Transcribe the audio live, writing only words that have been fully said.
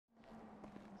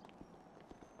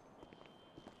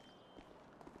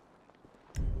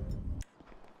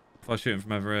if I shoot him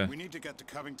from over here? We need to get to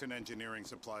Covington Engineering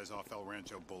Supplies off El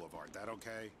Rancho Boulevard. That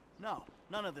okay? No,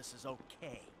 none of this is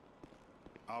okay.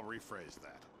 I'll rephrase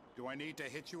that. Do I need to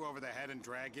hit you over the head and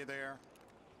drag you there?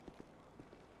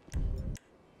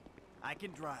 I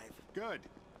can drive. Good,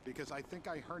 because I think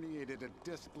I herniated a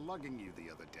disc lugging you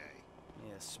the other day.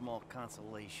 Yeah, small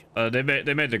consolation. They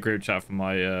made the group chat for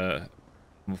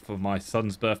my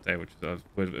son's birthday, which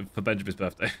for Benjamin's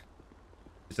birthday.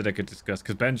 So they could discuss,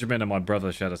 because Benjamin and my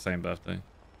brother share the same birthday.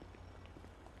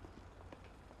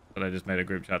 So they just made a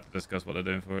group chat to discuss what they're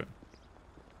doing for it.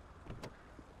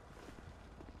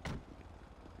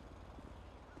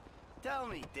 Tell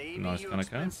me, Davey, Nice you kinda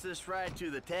car. expense this ride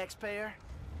to the taxpayer?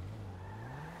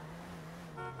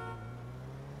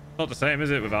 Not the same,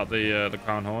 is it, without the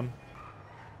crown horn?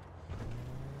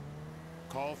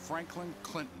 Call Franklin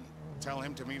Clinton. Tell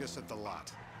him to meet us at the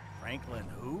lot. Franklin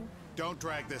who? Don't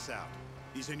drag this out.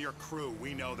 He's in your crew.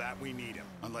 We know that. We need him.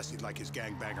 Unless he'd like his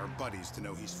gangbanger buddies to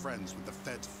know he's friends with the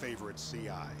Fed's favorite CI.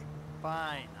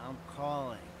 Fine, I'm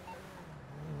calling.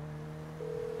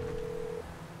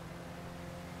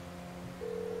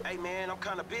 Hey man, I'm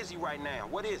kind of busy right now.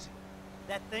 What is it?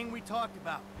 That thing we talked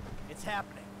about. It's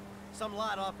happening. Some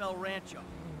lot off El Rancho.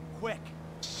 Quick.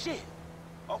 Shit.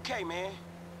 Okay, man.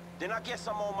 Then I guess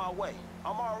I'm on my way.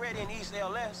 I'm already in East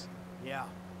LS. Yeah,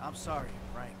 I'm sorry,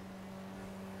 Frank.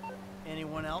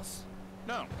 Anyone else?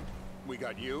 No. We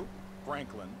got you,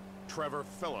 Franklin, Trevor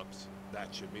Phillips.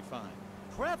 That should be fine.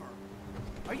 Trevor?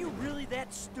 Are you really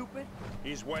that stupid?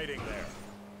 He's waiting there.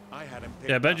 I had him picked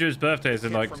Yeah, up. Benjamin's birthday is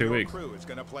in Kid like from 2 your weeks. crew is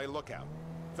gonna play lookout.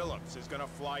 Phillips is gonna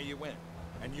fly you in.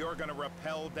 And you're gonna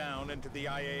rappel down into the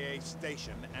IAA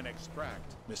station and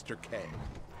extract Mr. K.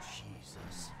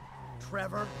 Jesus.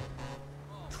 Trevor?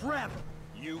 Trevor!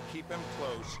 You keep him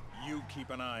close. You keep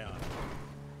an eye on him.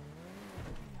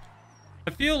 I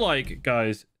feel like,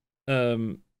 guys,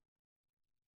 am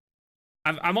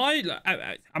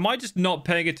I just not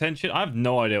paying attention? I have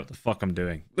no idea what the fuck I'm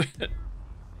doing.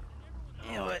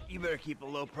 You know what? You better keep a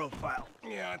low profile.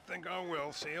 Yeah, I think I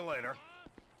will. See you later.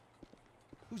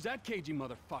 Who's that cagey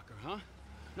motherfucker, huh?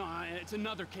 No, it's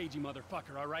another cagey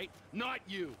motherfucker, all right? Not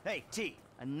you. Hey, T,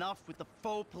 enough with the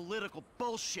faux political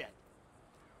bullshit.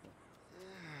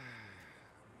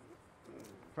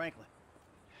 Franklin,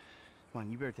 come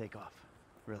on, you better take off.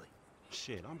 Really.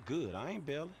 Shit, I'm good. I ain't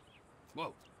bailing.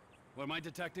 Whoa. What, am I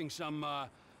detecting some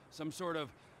sort of,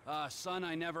 son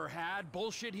I never had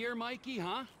bullshit here, Mikey,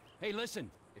 huh? Hey,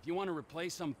 listen, if you want to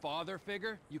replace some father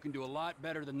figure, you can do a lot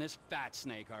better than this fat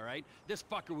snake, all right? This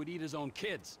fucker would eat his own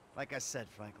kids. Like I said,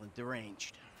 Franklin,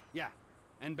 deranged. Yeah,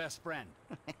 and best friend.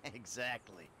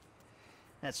 Exactly.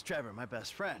 That's Trevor, my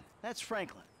best friend. That's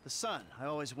Franklin, the son I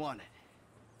always wanted.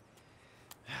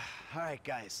 All right,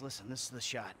 guys, listen, this is the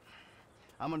shot.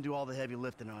 I'm gonna do all the heavy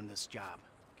lifting on this job,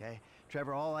 okay?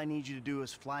 Trevor, all I need you to do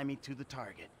is fly me to the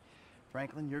target.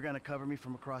 Franklin, you're gonna cover me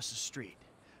from across the street.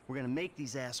 We're gonna make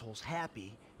these assholes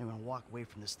happy, and we're gonna walk away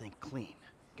from this thing clean.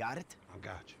 Got it? I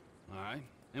got you. All right?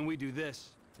 And we do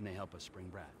this, and they help us spring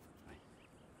Brad, right?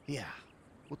 Yeah.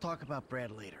 We'll talk about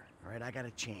Brad later, all right? I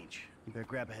gotta change. You better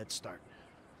grab a head start.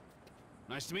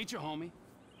 Nice to meet you, homie.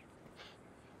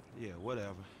 Yeah,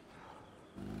 whatever.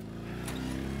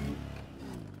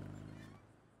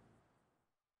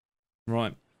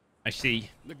 Right. I see.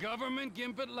 The government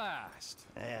gimp at last.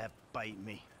 Bite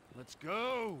me. Let's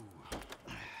go.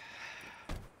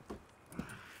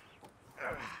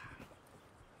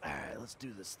 Alright, let's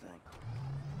do this thing.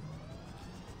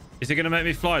 Is it gonna make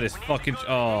me fly this fucking...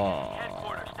 Oh.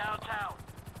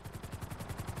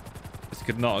 This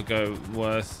could not go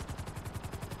worse.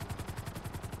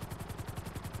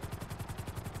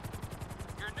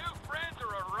 Your new friends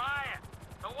are a riot.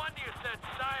 No wonder you said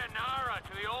sayonara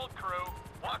to the old crew.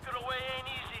 Walking away ain't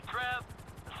easy, Trev.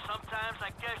 Sometimes I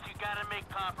guess you gotta make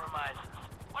compromises.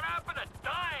 What happened to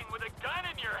dying with a gun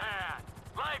in your hand?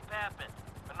 Life happens.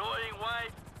 Annoying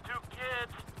wife, 2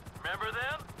 kids. Remember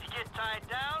them? You get tied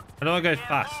down. How do I go Can't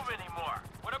fast? move anymore.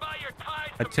 What about your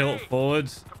ties I to tilt me?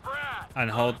 forwards To Brad?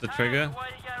 and hold the trigger. Why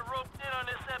you got roped in on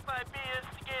this FIB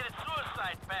instigated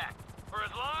suicide pact? For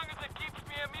as long as it keeps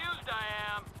me amused, I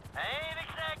am. I ain't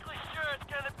exactly sure it's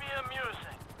gonna be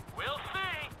amusing. We'll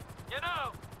see. You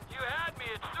know, you had me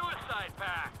at suicide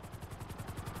pact.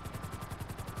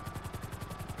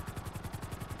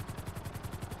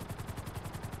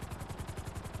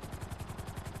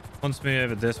 Wants me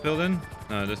over this building?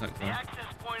 No, that's not The cool. access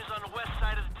point is on the west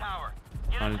side of the tower.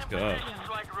 Get I us need in to go up. position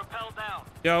so I can rappel down.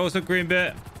 Yeah, also green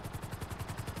bit.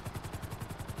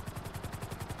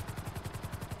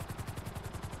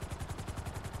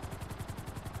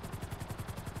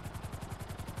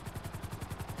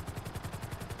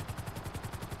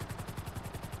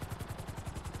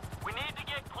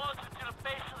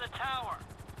 tower.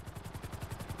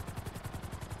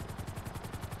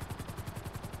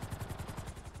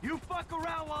 You fuck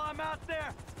around while I'm out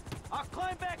there. I'll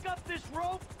climb back up this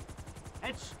rope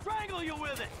and strangle you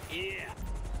with it. Yeah.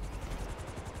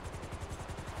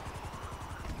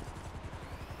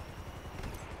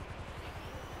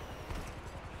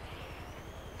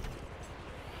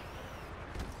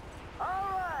 All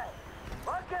right.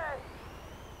 Okay.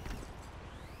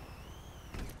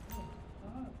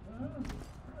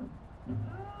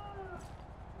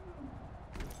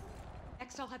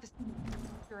 Next, I'll have this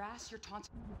your ass, your taunts,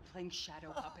 playing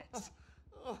shadow puppets.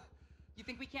 You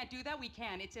think we can't do that? We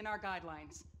can. It's in our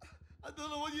guidelines. I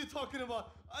don't know what you're talking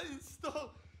about. I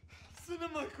installed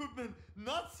cinema equipment,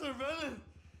 not surveillance.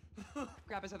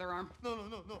 Grab his other arm.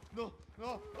 No.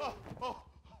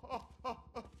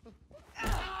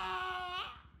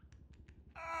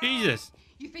 Jesus.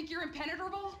 You think you're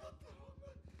impenetrable?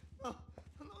 No.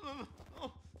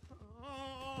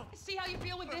 See how you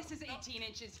feel with this is 18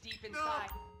 inches deep inside.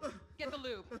 Get the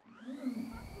lube.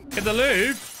 Get the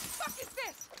lube. Fuck is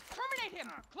this? Terminate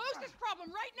him. Close this problem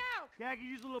right now. Yeah, I can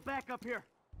use a little backup here.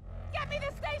 Get me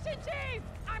the station chief!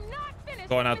 I'm not finished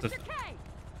Going with out to Mr. K.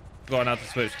 going out to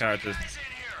switch characters.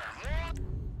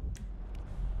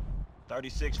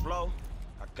 36 flow,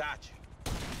 I got you.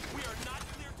 We are not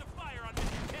clear to fire on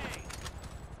Mr. K.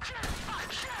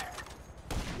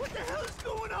 What the hell is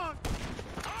going on?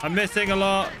 I'm missing a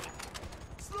lot.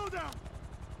 Slow down.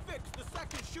 Fix the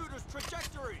second shooter's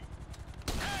trajectory.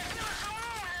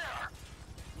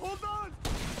 Hold on.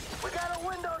 We got a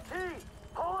window, T.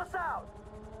 Pull us out.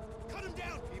 Cut him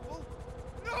down, people.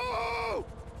 No!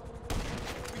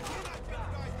 We cannot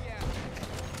jeopardize the action.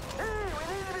 T, we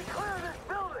need to be clear of this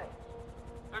building.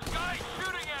 There's guys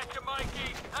shooting at you,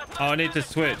 Mikey. That's Oh, I need to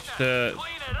switch to.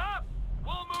 Clean it up.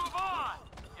 We'll move on.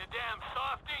 You damn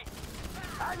softy.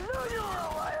 I knew you were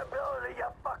a liability, you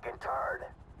fucking turd.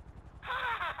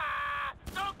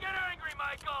 Don't get angry,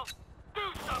 Michael. Do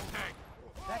something.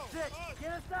 That's it.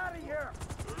 Get us out of here.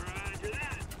 Roger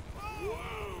that.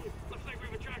 Whoa. Looks like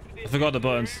we've attracted the I forgot the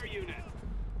buttons. air unit.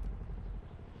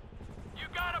 You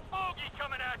got a bogey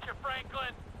coming at you,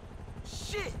 Franklin.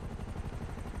 Shit.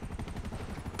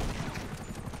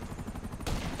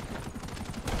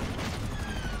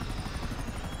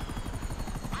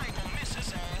 I ain't gonna miss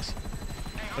his ass.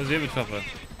 Where's the other chopper?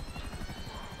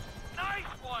 Nice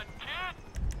one, kid.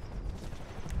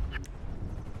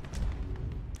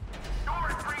 You're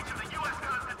in breach of the U.S.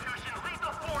 Constitution.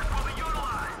 Lethal force will be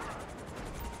utilized.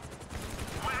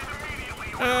 Land immediately.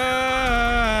 We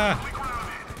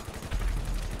grounded.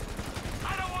 I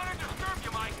don't want to disturb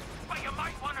you, Mike, but you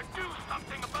might want to do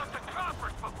something about the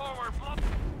choppers before we're blown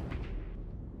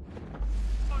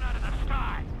out of the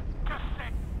sky. Just say.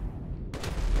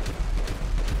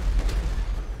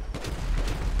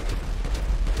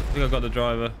 I think I got the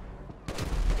driver.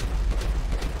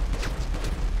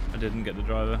 I didn't get the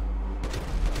driver.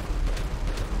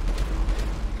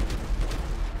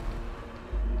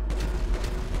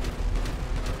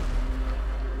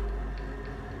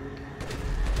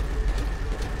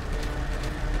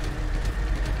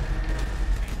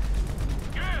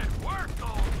 Good work,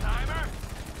 old-timer.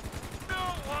 No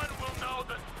one will know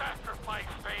the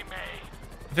sacrifice they made.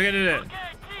 I think I did it.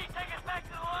 Okay, T, take us back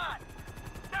to the lot.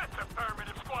 That's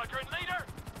affirmative, squadron leader.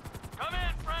 Come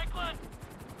in, Franklin.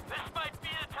 This might be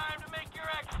the time to make your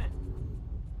exit.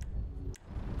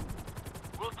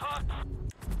 We'll talk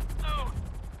soon.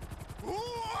 Who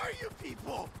are you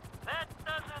people? That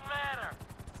doesn't matter.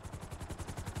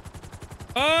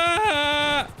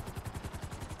 Ah!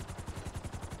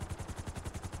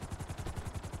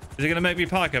 Is he gonna make me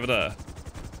park over there?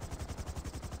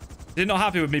 Is he not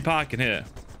happy with me parking here?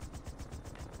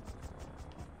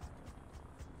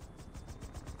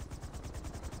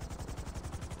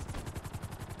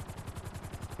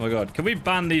 Oh my god, can we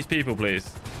ban these people, please?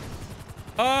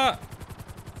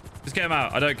 Just get him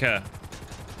out, I don't care.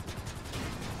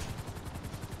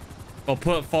 Or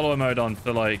put follower mode on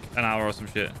for like an hour or some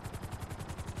shit.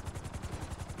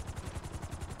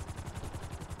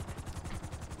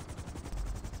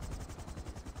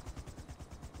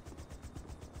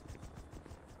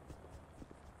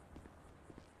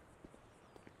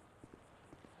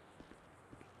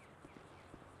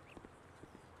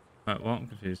 Right, well, I'm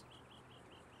confused.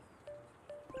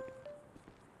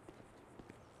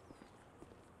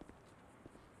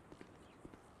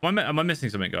 Am I missing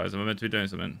something, guys? Am I meant to be doing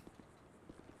something?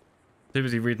 Too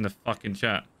busy reading the fucking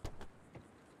chat.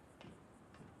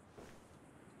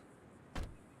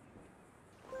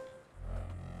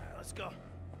 Let's go.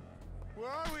 Where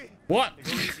are we? What?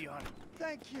 Go easy on him.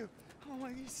 Thank you. Oh my,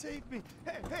 you saved me.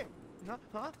 Hey, Huh?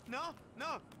 Huh? No,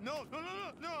 no, no, no, no,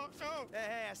 no, no, no.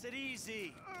 Hey, I said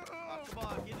easy. Oh, come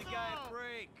on, give the guy a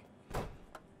break.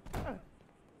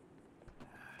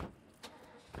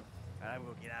 I'm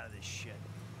gonna get out of this shit.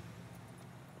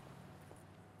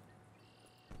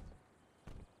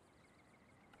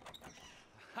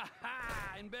 Ha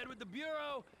ha! In bed with the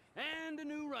Bureau and a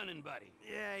new running buddy.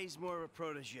 Yeah, he's more of a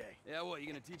protege. Yeah, what, you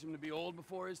gonna teach him to be old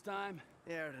before his time?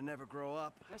 Yeah, to never grow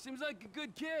up. That seems like a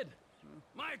good kid.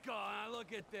 Michael,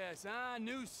 look at this, huh?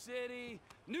 New city,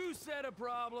 new set of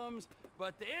problems,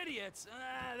 but the idiots,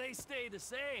 they stay the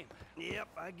same. Yep,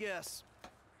 I guess.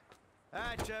 All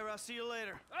right, Trevor, I'll see you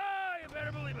later. Oh, you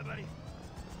better believe it, buddy.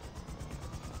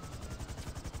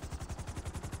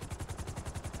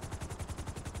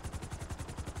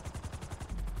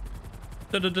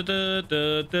 Da, da, da, da,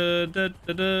 da, da,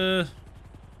 da, da.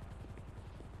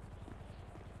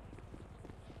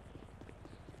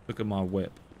 Look at my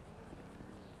whip.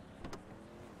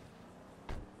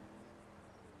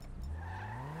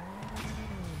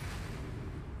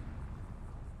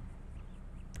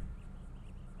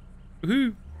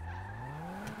 Woohoo!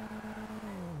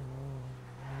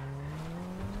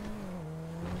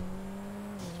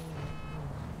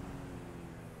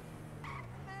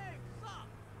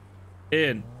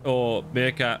 Ian or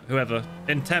Meerkat, whoever,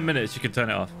 in 10 minutes you can turn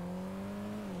it off.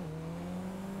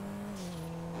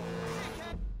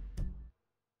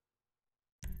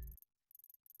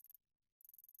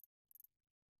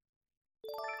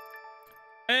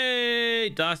 Hey,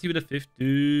 Darcy with a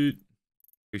 50.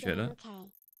 Appreciate that. Okay.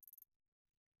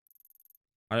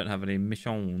 I don't have any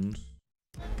missions.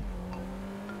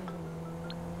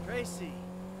 Tracy,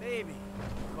 baby,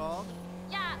 you called?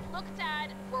 Yeah, look,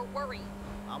 Dad, we're worried.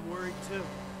 I'm worried too.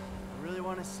 I really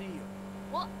want to see you.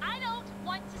 Well, I don't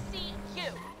want to see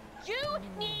you. You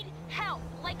need help.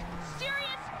 Like,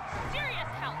 serious, serious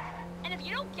help. And if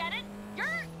you don't get it,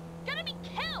 you're gonna be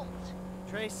killed.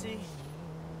 Tracy,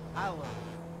 I love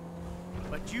you.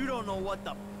 But you don't know what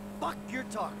the fuck you're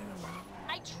talking about.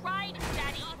 I tried,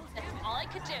 Daddy. That's all I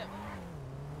could do.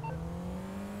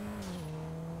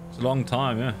 It's a long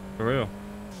time, yeah, for real.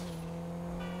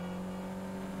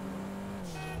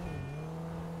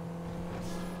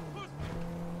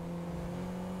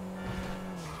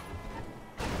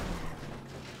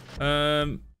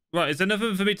 Right, is there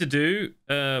nothing for me to do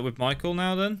with Michael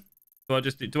now then?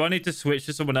 Do I need to switch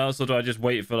to someone else, or do I just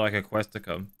wait for like a quest to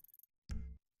come?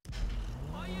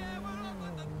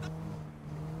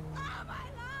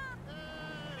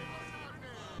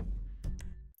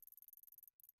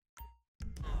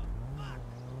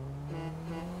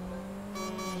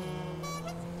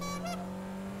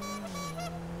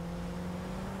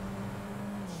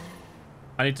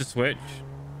 I need to switch.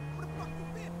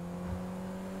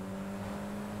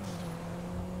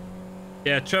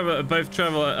 Yeah, both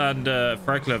Trevor and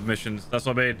Franklin have missions. That's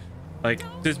what I mean. Like,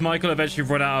 does Michael eventually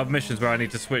run out of missions where I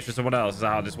need to switch to someone else? Is that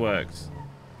how this works?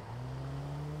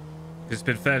 It's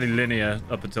been fairly linear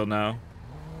up until now.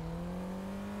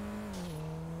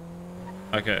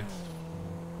 Okay.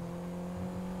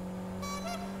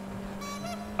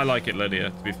 I like it linear,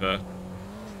 to be fair.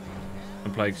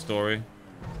 I'm playing story.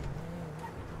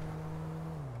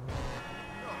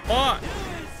 What?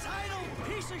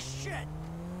 Piece of shit.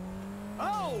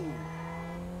 Oh!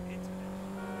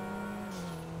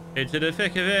 Into the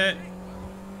thick of it.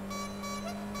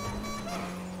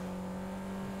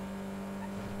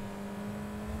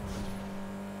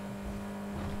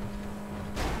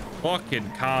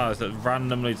 Fucking cars that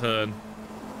randomly turn.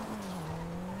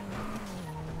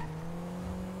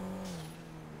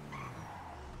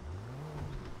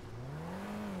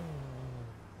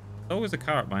 There's always a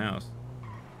car at my house.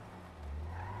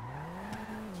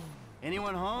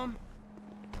 Anyone home?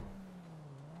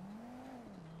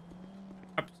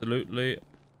 Absolutely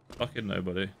fucking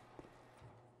nobody.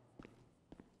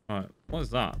 Alright, what is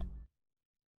that?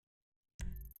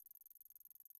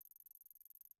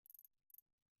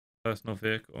 Personal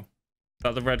vehicle. Is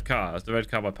that the red car? Is the red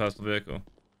car my personal vehicle?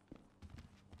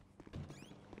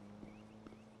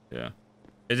 Yeah.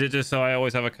 Is it just so I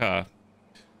always have a car?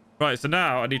 Right, so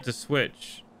now I need to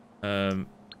switch. Oh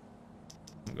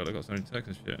god, I got so many texts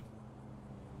and shit.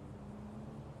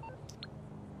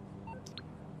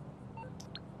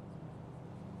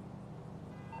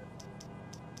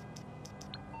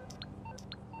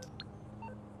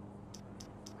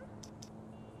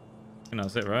 And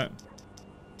that's it, right?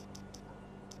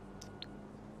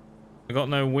 I got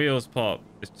no wheels, Pop.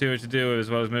 It's too much to deal with as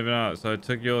well as moving out, so I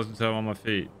took yours until I'm on my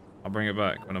feet. I'll bring it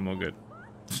back when I'm all good.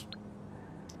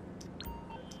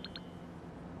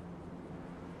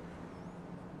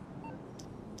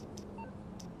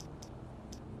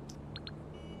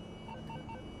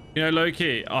 You know, low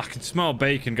key, I can smell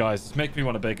bacon, guys. It's making me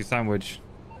want a bacon sandwich.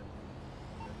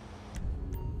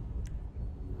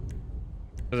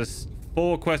 So there's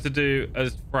 4 quests to do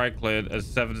as Franklin, as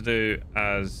 7 to do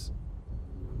as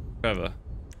Trevor.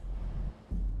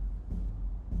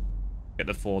 Get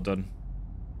the 4 done.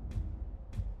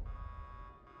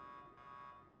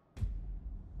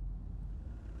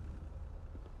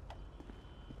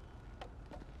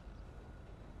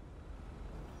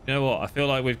 You know what? I feel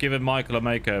like we've given Michael a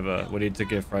makeover. We need to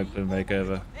give Franklin a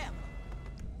makeover.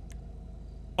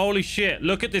 Holy shit.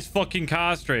 Look at this fucking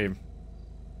car stream.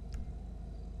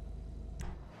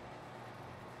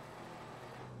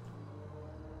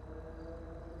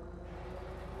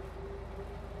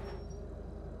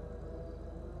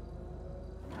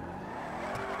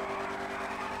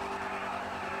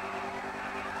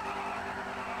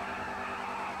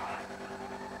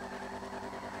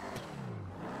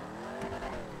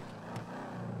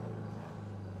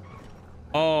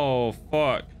 Oh,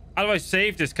 fuck. How do I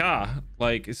save this car?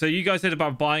 Like, so you guys said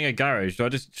about buying a garage.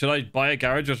 Should I buy a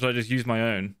garage or should I just use my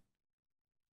own?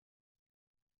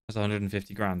 That's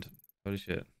 150 grand. Holy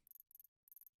shit.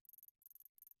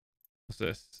 What's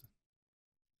this?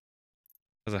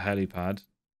 There's a helipad.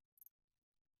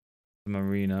 The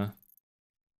marina.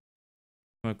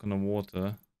 Smoke on the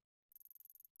water.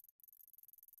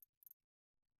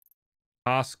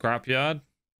 Car scrapyard. I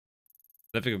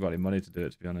don't think I've got any money to do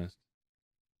it, to be honest.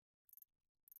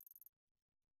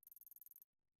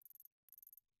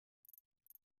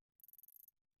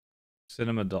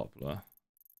 Cinema Doppler.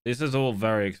 This is all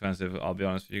very expensive, I'll be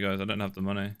honest with you guys. I don't have the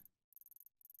money.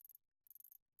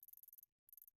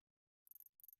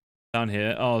 Down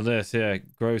here. Oh, this, yeah.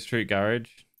 Grove Street Garage.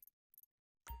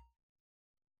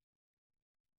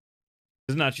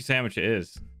 Doesn't actually say how much it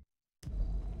is.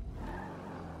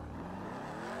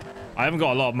 I haven't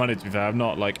got a lot of money, to be fair. I've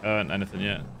not, like, earned anything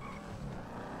yet.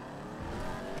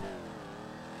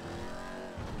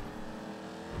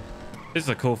 This is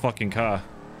a cool fucking car.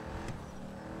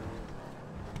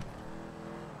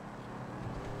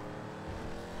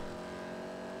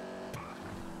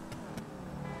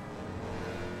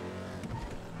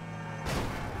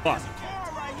 Fuck.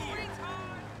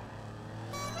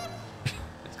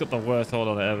 It's got the worst hold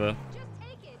on it ever. Just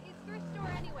take it. It's thrift store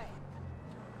anyway.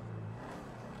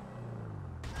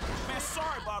 Man,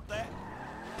 sorry about that.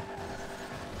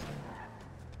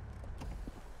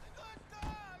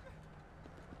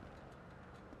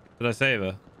 Did I save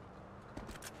her?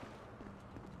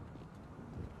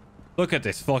 Look at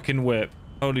this fucking whip.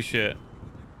 Holy shit.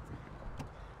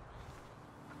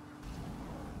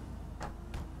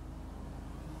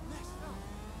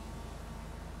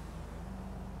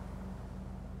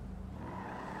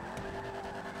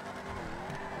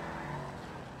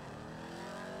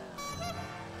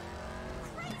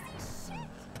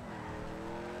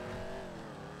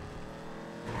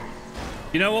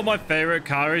 You know what my favorite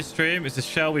car is, stream? It's a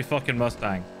Shelby fucking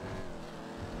Mustang.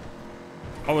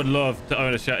 I would love to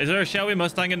own a Shelby. Is there a Shelby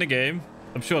Mustang in the game?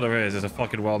 I'm sure there is. It's a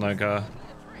fucking well-known car.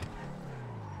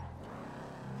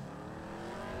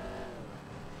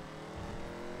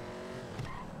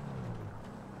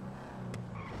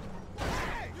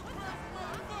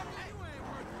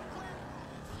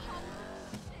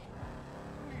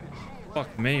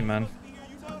 Fuck me, man.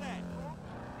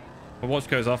 My watch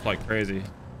goes off like crazy.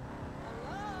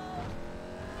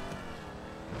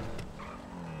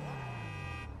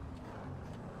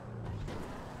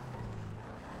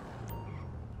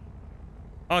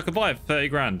 Oh, I could buy it for 30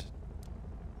 grand.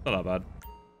 Not that bad.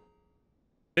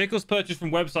 Vehicles purchased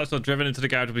from websites or driven into the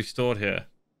garage will be stored here.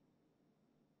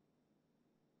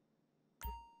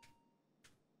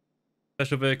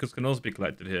 Special vehicles can also be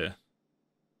collected here.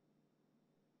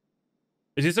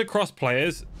 Is this across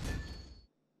players?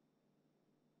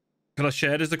 Can I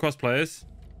share this across players?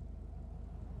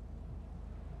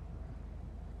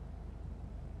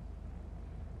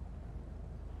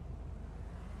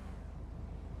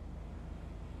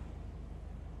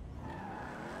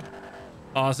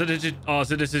 Oh, so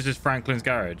this is just Franklin's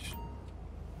garage.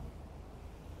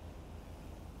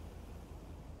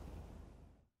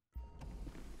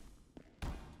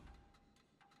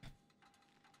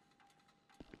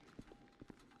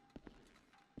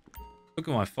 Look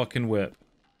at my fucking whip.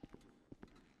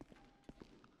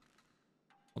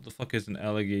 What the fuck is an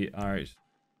Elegant RH?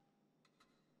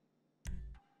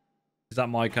 Is that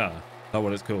my car? Is that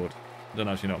what it's called? I don't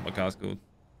actually know what my car's called.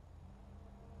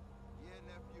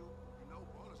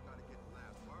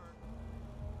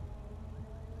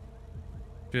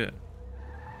 Shit.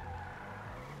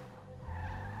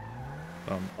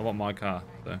 I want my car,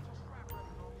 so.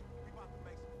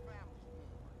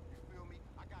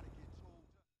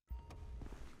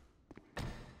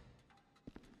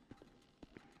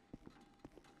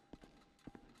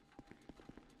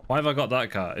 Why have I got that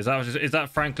car? Is that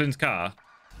Franklin's car?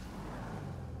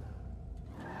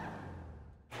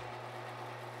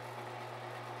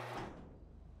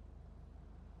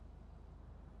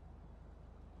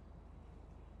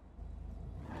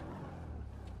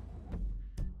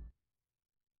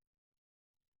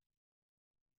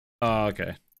 Oh,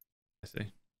 okay. I see.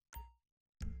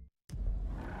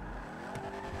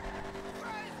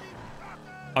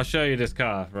 I'll show you this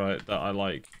car, right, that I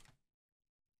like.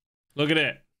 Look at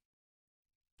it.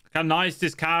 Look how nice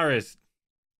this car is.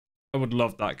 I would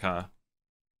love that car.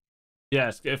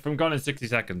 Yes, if I'm gone in 60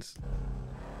 seconds.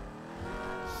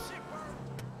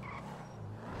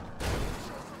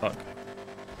 Fuck.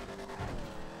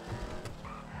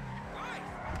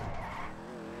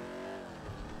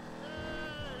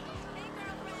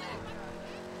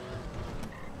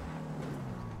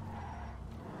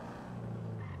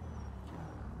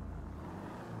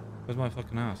 Where's my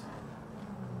fucking house?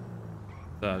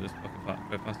 There, just fucking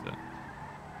go past it.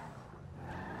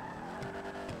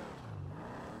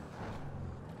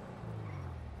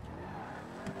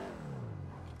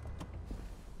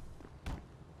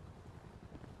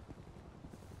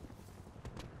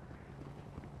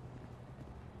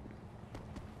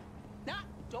 Now,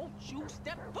 don't you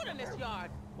step foot in this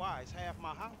yard. Why? It's half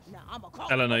my house. Now, I'ma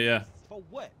call Eleanor, yeah. For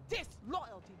what?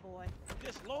 Disloyalty, boy.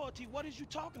 Disloyalty? What is you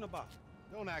talking about?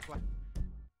 Don't act like...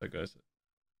 There goes.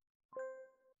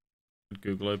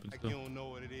 Google open Like still. you don't know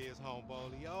what it is,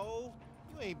 homeboy. Yo,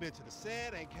 you ain't been to the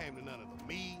set, ain't came to none of the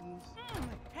meetings.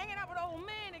 Hanging out with old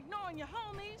men, ignoring your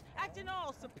homies, acting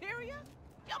all superior.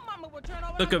 Your mama would turn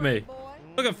over. Look at me. Boy.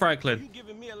 Look at Franklin. You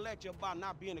giving me a lecture about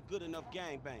not being a good enough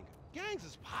gangbanger. Gangs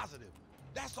is positive.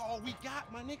 That's all we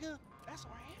got, my nigga. That's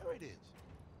our heritage.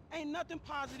 Ain't nothing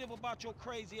positive about your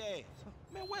crazy ass.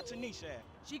 Man, where Tanisha at?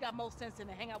 She got more sense than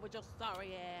to hang out with your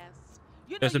sorry ass.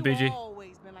 You know That's a you BG.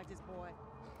 always been like this, boy.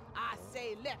 I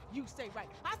say left, you say right.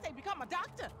 I say become a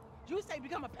doctor. You say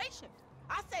become a patient.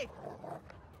 I say,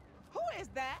 who is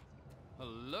that?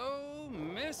 Hello,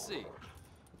 Missy.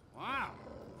 Wow,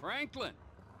 Franklin.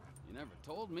 You never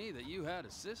told me that you had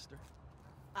a sister.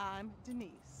 I'm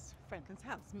Denise, Franklin's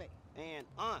housemate. And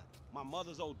Aunt, my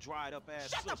mother's old dried up ass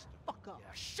Shut sister. the fuck up.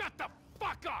 Yeah, shut the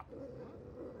fuck up!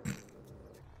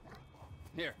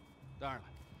 Here, darling.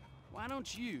 Why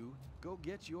don't you go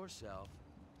get yourself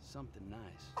something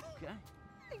nice, okay?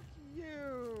 Thank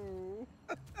you.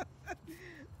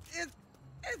 Is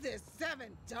it $7?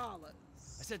 I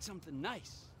said something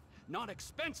nice, not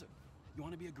expensive. You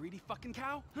want to be a greedy fucking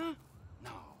cow, huh?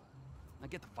 No. Now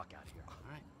get the fuck out of here, all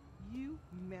right? You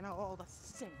men are all the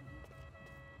same.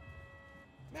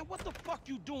 Man, what the fuck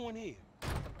you doing here?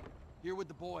 Here with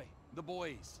the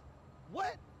boys.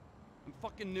 What? I'm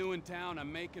fucking new in town.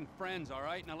 I'm making friends, all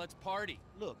right? Now let's party.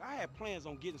 Look, I had plans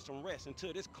on getting some rest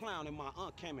until this clown and my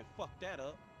aunt came and fucked that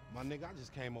up. My nigga, I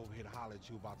just came over here to holler at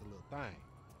you about the little thing.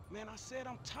 Man, I said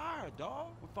I'm tired, dawg.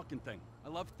 What fucking thing? I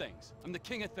love things. I'm the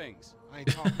king of things. I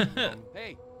ain't talking to you, homie.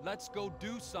 Hey, let's go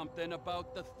do something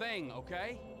about the thing,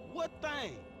 okay? What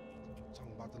thing?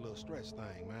 Talking about the little stretch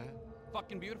thing, man.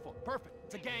 Fucking beautiful. Perfect.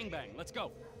 It's a gangbang. Let's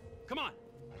go. Come on.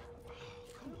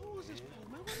 Come on, who is this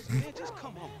for, man? What is this, man? Just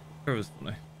come on. It was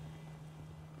funny.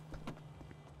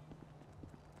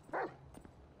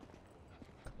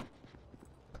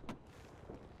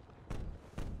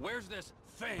 Where's this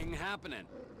thing happening?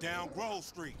 Down Grove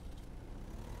Street.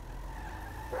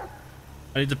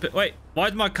 I need to wait. Why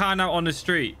is my car now on the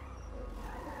street?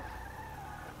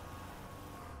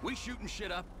 We shooting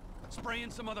shit up,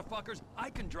 spraying some motherfuckers. I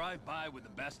can drive by with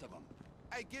the best of them.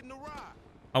 Hey, get in the ride.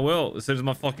 I will as soon as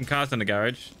my fucking car's in the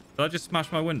garage. Did I just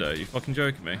smash my window? Are you fucking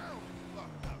joking me?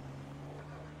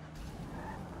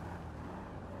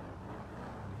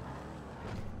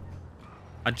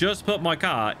 I just put my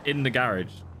car in the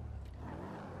garage.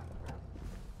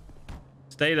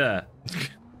 Stay there.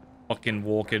 Fucking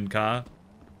walk-in car.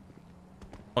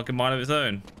 Fucking mind of its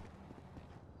own.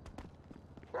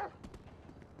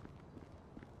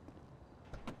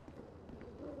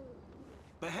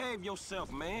 Behave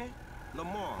yourself, man.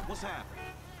 Lamar, what's happening?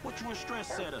 What you in stress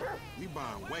set up? We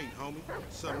buying weight, homie.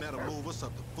 Something that'll move us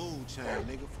up the food chain,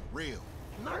 nigga, for real.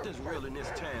 Not this real in this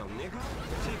town, nigga.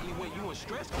 Particularly when you in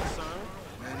stress concerned.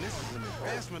 Man, this is an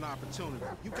investment opportunity.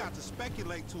 You got to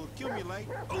speculate to accumulate.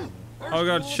 Ooh. Oh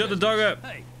god, shut the dog up.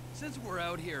 Hey, since we're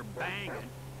out here banging,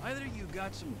 either you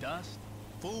got some dust?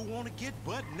 Fool wanna get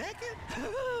butt naked?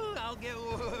 I'll get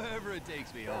wherever it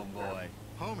takes me, homeboy.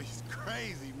 Homie's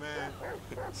crazy, man.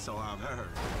 So I've heard.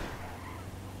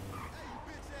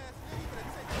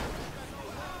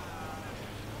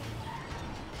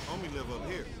 Homie live up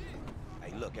here.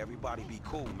 Hey, look, everybody be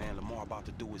cool, man. Lamar about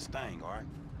to do his thing, all right?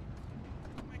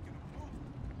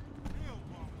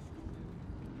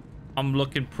 I'm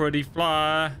looking pretty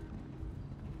fly.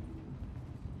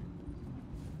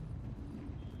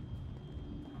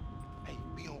 Hey,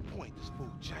 be on point. This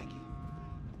fool janky.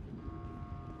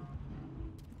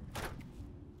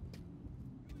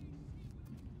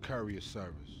 Courier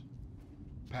service.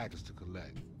 Package to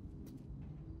collect.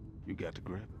 You got the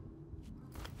grip?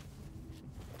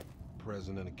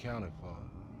 Present and accounted for.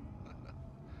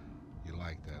 You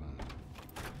like that, huh?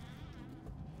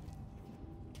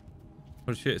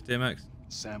 What shit is DMX?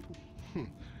 Sample?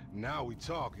 Now we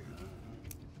talking.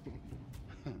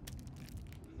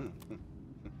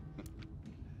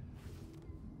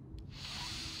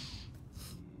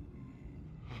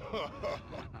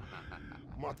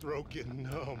 My throat getting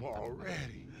numb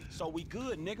already. So we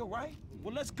good, nigga, right?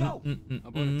 Well, let's go. How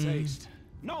about a taste?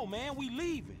 No, man, we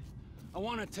leaving. I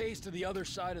want a taste of the other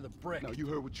side of the brick. Now, you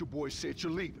heard what your boy said.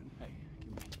 You're leaving. Hey,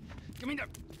 give me the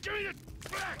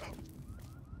back!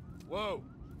 Whoa.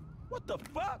 What the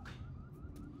fuck?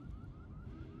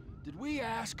 Did we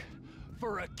ask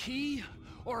for a key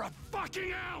or a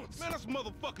fucking ounce? Man, that's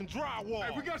motherfucking drywall.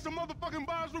 Hey, we got some motherfucking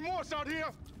buyer's remorse out here.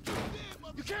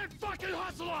 You can't fucking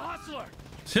hustle a hustler!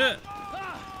 Shit.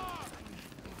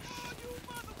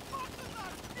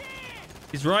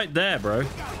 He's right there, bro.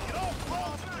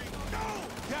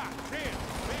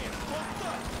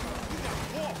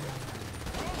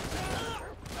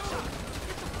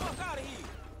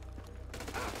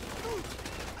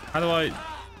 How do I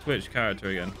switch character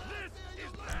again?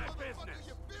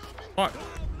 Fuck.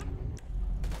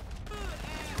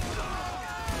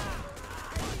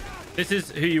 This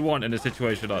is who you want in a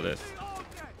situation like this.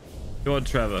 You want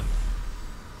Trevor.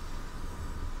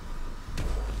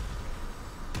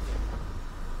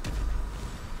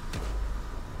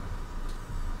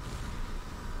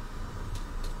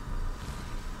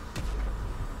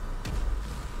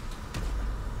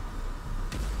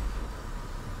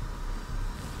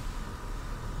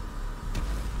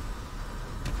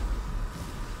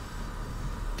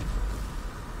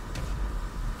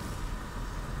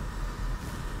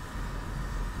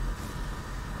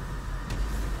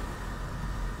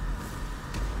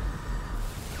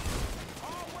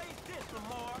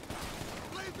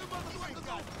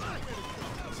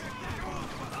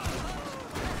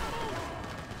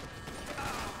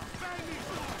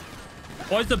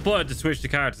 Why is the button to switch the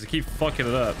characters? I keep fucking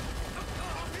it up.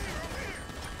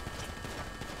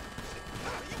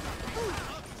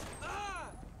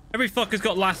 Every fucker's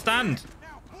got last stand.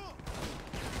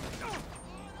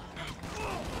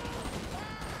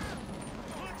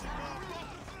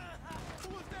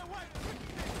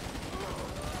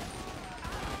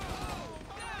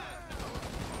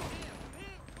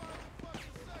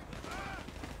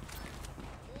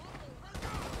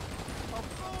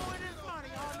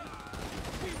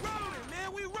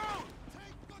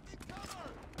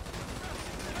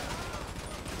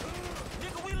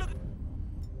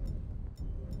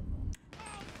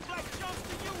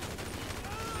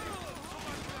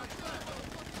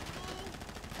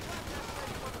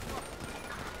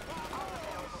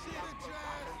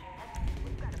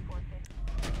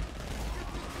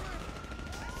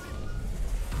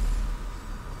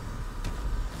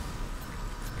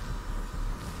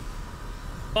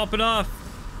 Popping off.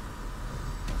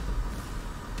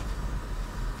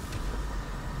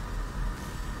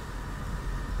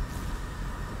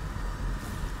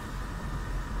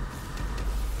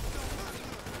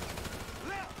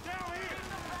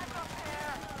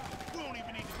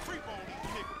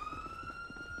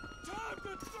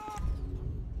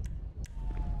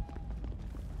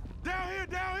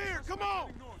 Down here, come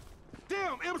on!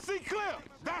 Damn, MC Clip!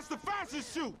 That's the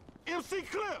fastest shoot! MC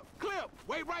Clip! Clip!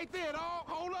 Wait right there, dog!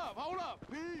 Hold up!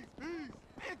 Peace!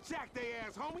 And jack they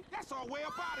ass, homie! That's our way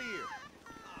up out of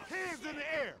here! Hands in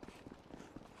the air!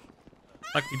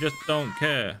 Like you just don't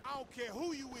care. I don't care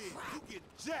who you is, you get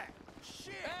jacked!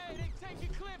 Shit! Hey, they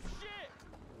taking Clip shit!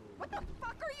 What the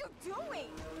fuck are you doing?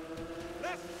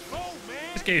 Let's go,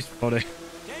 man! This game's funny.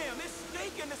 Damn, there's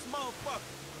steak in this motherfucker.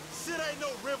 Shit ain't no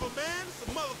river, man. It's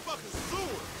a motherfucking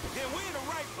sewer. Then we're in the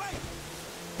right place.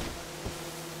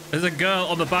 There's a girl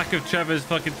on the back of Trevor's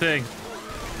fucking thing.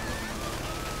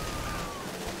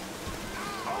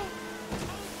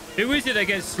 Who is it that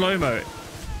gets slow-mo?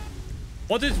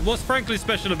 What's Franklin's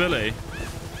special ability?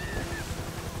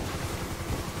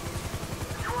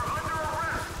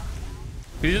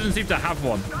 He doesn't seem to have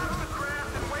one.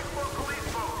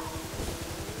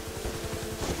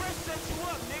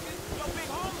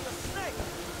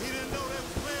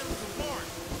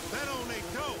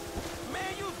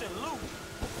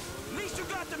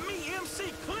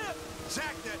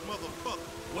 Jack that motherfucker.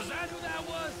 Was that who that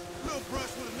was? Little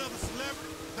brush with another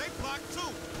celebrity. They blocked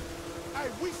too. Hey,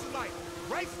 we should like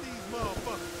race these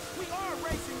motherfuckers. We are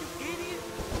racing, you idiot.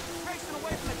 Racing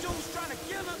away from the dudes trying to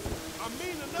kill us. I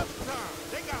mean another time.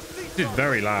 They got seats This is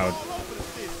very loud. all over the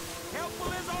city.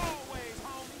 Helpful as always,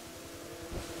 homie.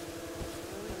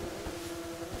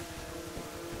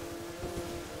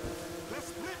 Let's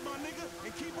split, my nigga,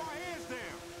 and keep our heads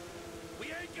down.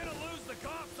 We ain't gonna lose the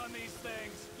cops on these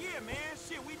things. Yeah, man.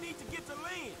 Shit, we need to get to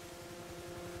Lynn.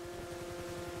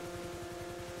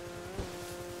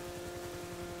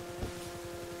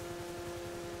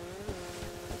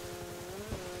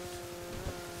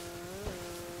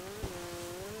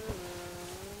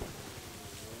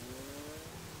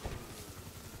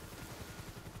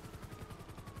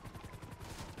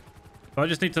 I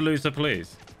just need to lose the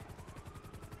police.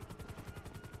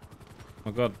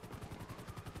 Oh god.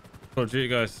 Call of Duty,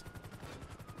 guys.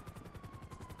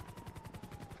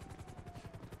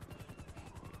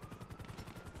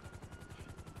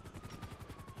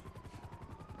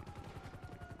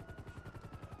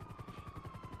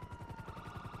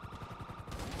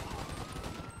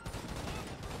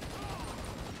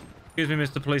 Excuse me,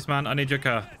 Mr. Policeman. I need your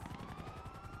car.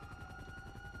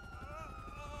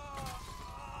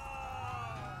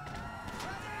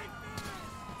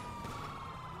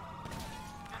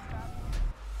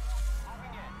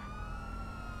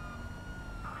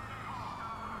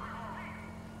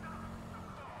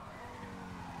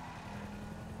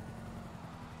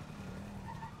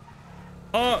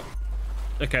 Oh!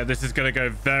 Okay, this is gonna go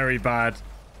very bad.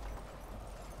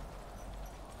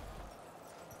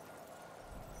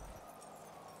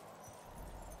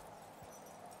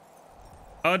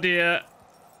 Oh dear.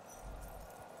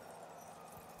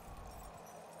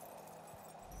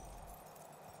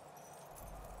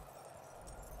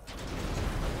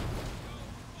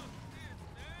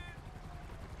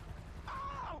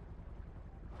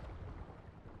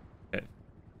 Okay.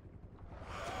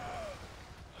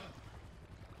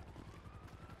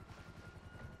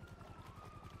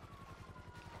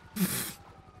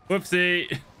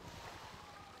 Whoopsie.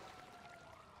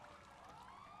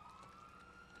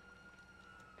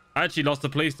 I actually lost the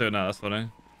police doing that. That's funny.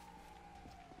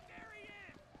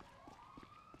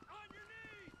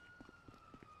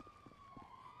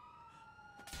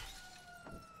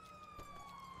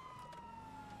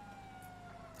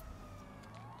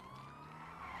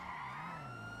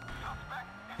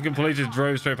 The police just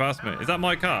drove straight past me. Is that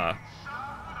my car?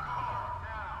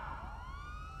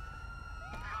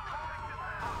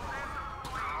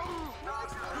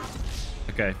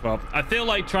 Okay, well, I feel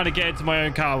like trying to get into my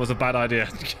own car was a bad idea.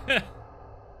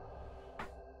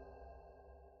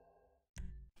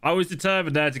 I was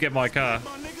determined there to get my car.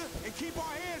 My nigga, and keep our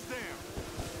heads down.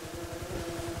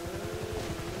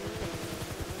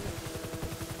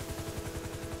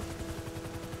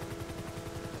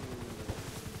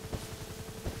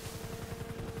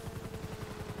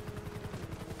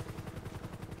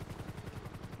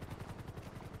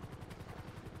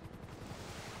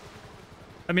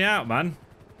 Let me out, man.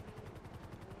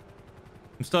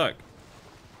 I'm stuck.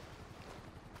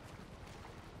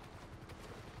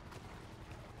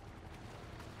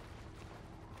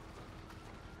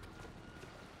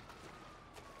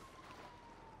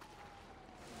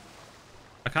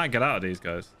 I can't get out of these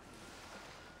guys.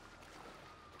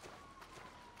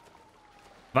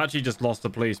 I've actually just lost the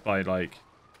police by like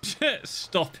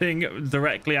stopping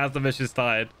directly as the mission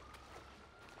started.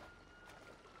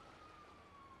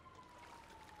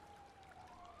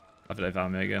 I think they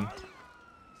found me again.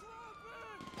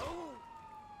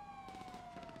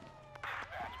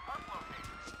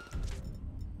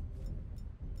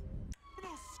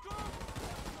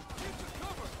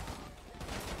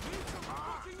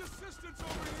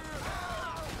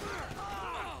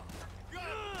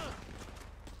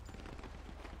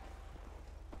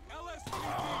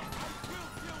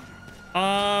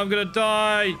 I'm gonna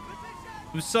die.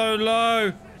 I'm so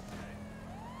low.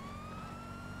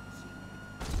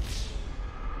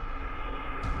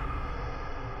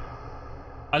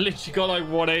 I literally got like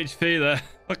 1 HP there.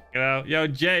 Fucking hell. Yo,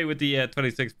 Jay with the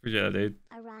 26, appreciate it, dude.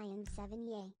 Orion 7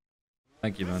 yay.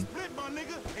 Thank you, man. Split, my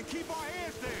nigga, and keep our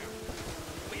heads down.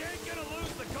 We ain't gonna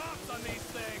lose the cops on these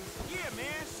things. Yeah,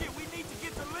 man. Shit, we need to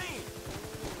get to Lynn.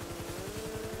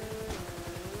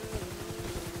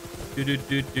 Do do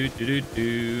do do do do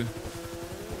do.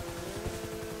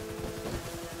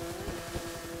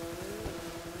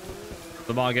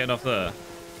 Lamar getting off there.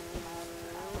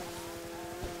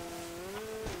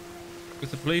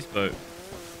 It's a police boat.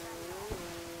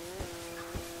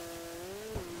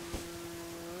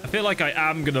 I feel like I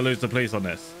am gonna lose the police on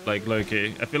this, like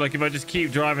low-key. I feel like if I just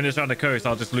keep driving this around the coast,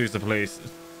 I'll just lose the police.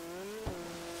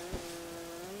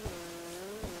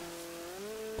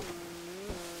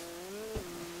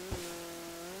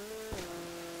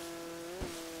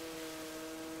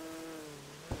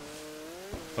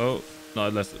 Oh, not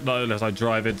unless I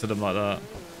drive into them like that.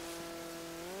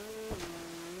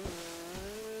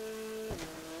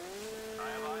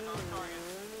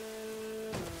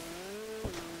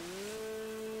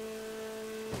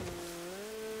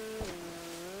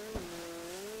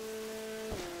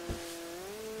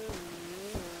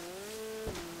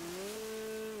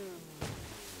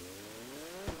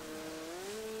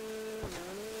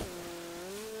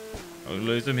 We'll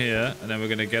lose them here, and then we're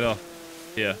gonna get off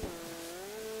here.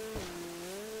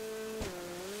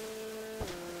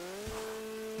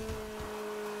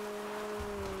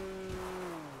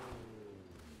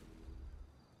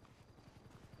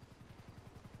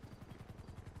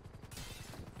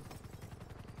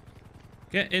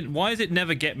 Get in. Why does it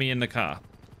never get me in the car?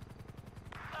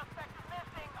 I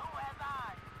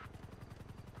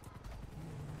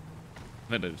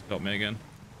think they just got me again.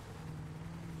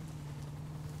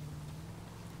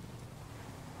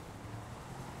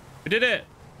 We did it!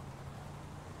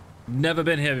 Never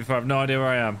been here before. I have no idea where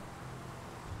I am.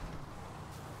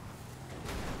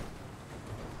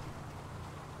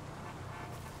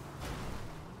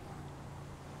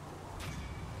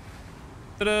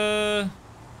 Ta-da!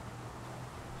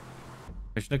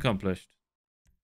 Mission accomplished.